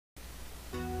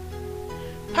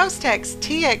Postek's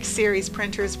TX series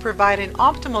printers provide an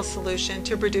optimal solution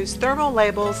to produce thermal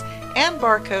labels and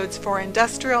barcodes for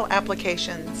industrial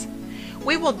applications.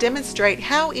 We will demonstrate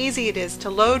how easy it is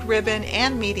to load ribbon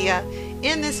and media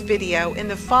in this video in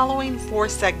the following 4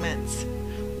 segments.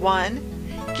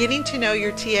 1. Getting to know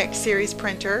your TX series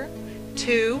printer.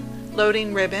 2.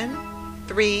 Loading ribbon.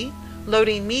 3.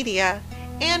 Loading media.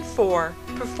 And 4.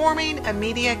 Performing a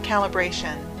media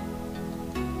calibration.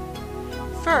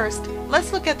 First,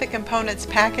 let's look at the components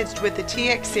packaged with the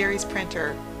TX series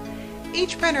printer.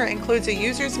 Each printer includes a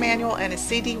user's manual and a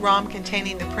CD-ROM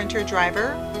containing the printer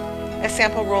driver, a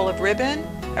sample roll of ribbon,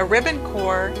 a ribbon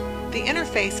core, the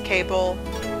interface cable,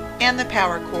 and the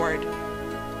power cord.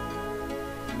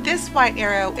 This white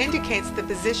arrow indicates the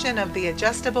position of the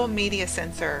adjustable media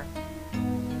sensor.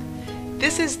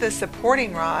 This is the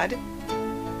supporting rod,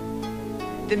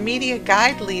 the media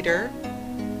guide leader,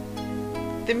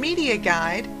 the media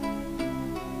guide,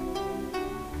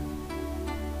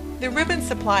 the ribbon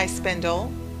supply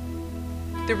spindle,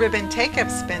 the ribbon take-up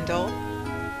spindle,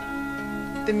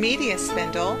 the media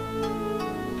spindle,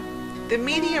 the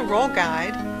media roll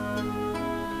guide,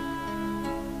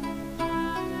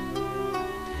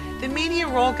 the media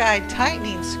roll guide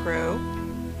tightening screw,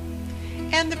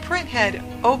 and the printhead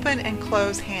open and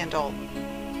close handle.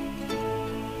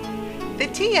 The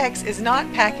TX is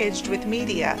not packaged with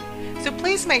media, so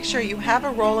please make sure you have a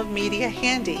roll of media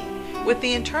handy with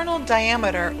the internal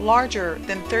diameter larger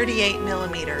than 38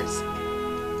 millimeters.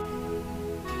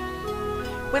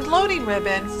 When loading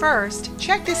ribbon, first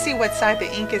check to see what side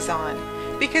the ink is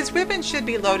on, because ribbon should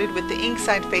be loaded with the ink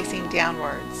side facing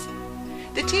downwards.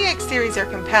 The TX series are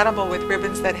compatible with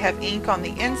ribbons that have ink on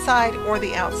the inside or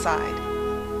the outside.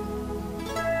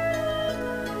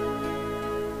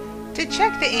 To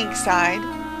check the ink side,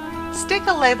 stick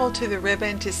a label to the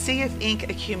ribbon to see if ink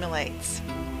accumulates.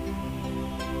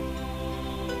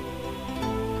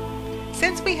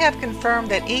 Since we have confirmed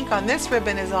that ink on this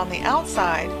ribbon is on the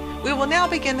outside, we will now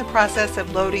begin the process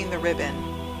of loading the ribbon.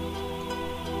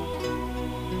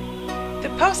 The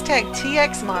Postek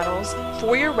TX models,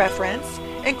 for your reference,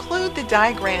 include the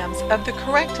diagrams of the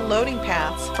correct loading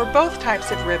paths for both types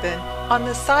of ribbon on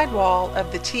the sidewall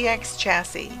of the TX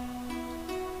chassis.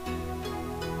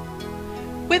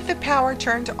 With the power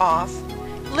turned off,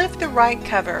 lift the right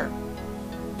cover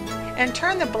and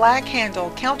turn the black handle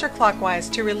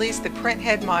counterclockwise to release the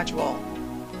printhead module.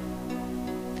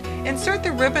 Insert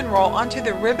the ribbon roll onto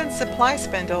the ribbon supply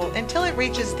spindle until it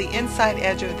reaches the inside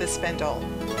edge of the spindle.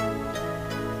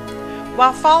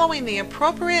 While following the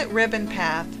appropriate ribbon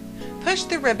path, push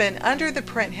the ribbon under the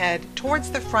printhead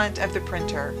towards the front of the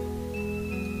printer.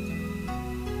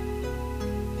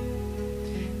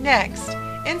 Next,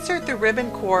 insert the ribbon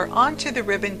core onto the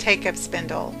ribbon take-up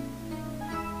spindle.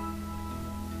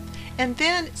 And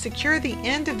then secure the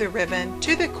end of the ribbon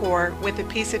to the core with a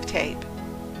piece of tape.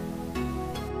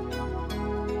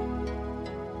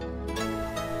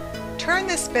 Turn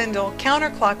the spindle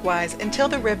counterclockwise until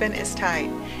the ribbon is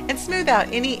tight, and smooth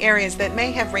out any areas that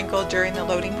may have wrinkled during the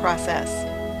loading process.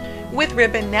 With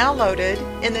ribbon now loaded,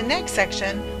 in the next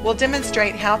section we'll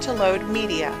demonstrate how to load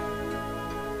media.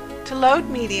 To load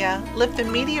media, lift the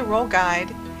media roll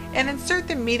guide and insert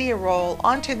the media roll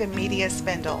onto the media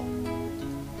spindle.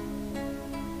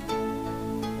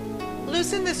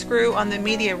 Loosen the screw on the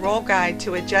media roll guide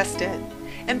to adjust it,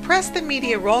 and press the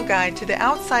media roll guide to the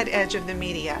outside edge of the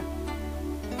media.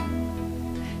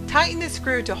 Tighten the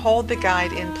screw to hold the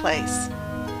guide in place.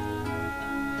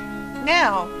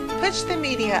 Now, push the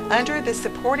media under the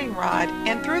supporting rod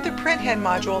and through the printhead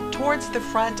module towards the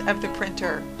front of the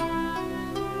printer.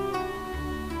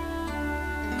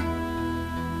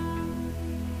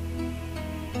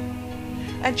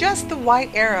 Adjust the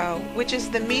white arrow, which is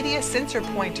the media sensor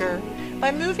pointer,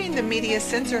 by moving the media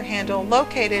sensor handle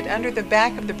located under the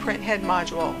back of the printhead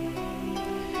module.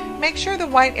 Make sure the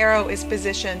white arrow is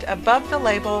positioned above the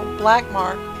label, black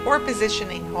mark, or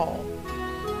positioning hole.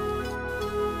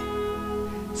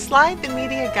 Slide the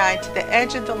media guide to the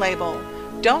edge of the label.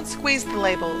 Don't squeeze the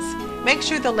labels. Make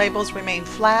sure the labels remain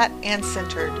flat and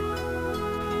centered.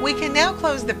 We can now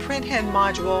close the printhead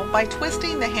module by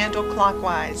twisting the handle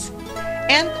clockwise,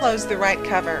 and close the right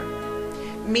cover.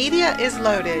 Media is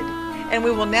loaded, and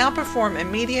we will now perform a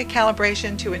media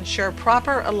calibration to ensure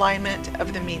proper alignment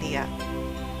of the media.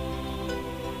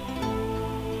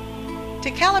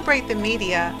 To calibrate the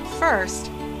media, first,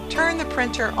 turn the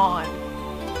printer on.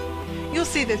 You'll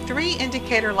see the 3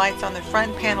 indicator lights on the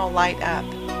front panel light up.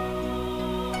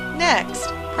 Next,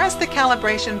 press the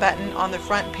calibration button on the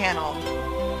front panel.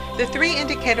 The 3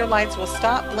 indicator lights will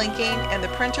stop blinking and the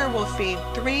printer will feed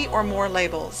 3 or more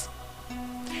labels.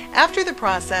 After the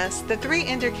process, the 3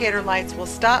 indicator lights will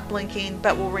stop blinking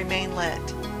but will remain lit.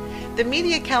 The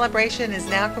media calibration is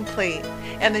now complete,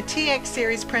 and the TX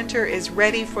series printer is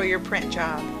ready for your print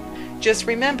job. Just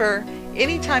remember,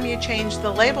 anytime you change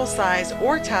the label size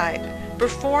or type,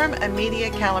 perform a media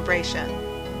calibration.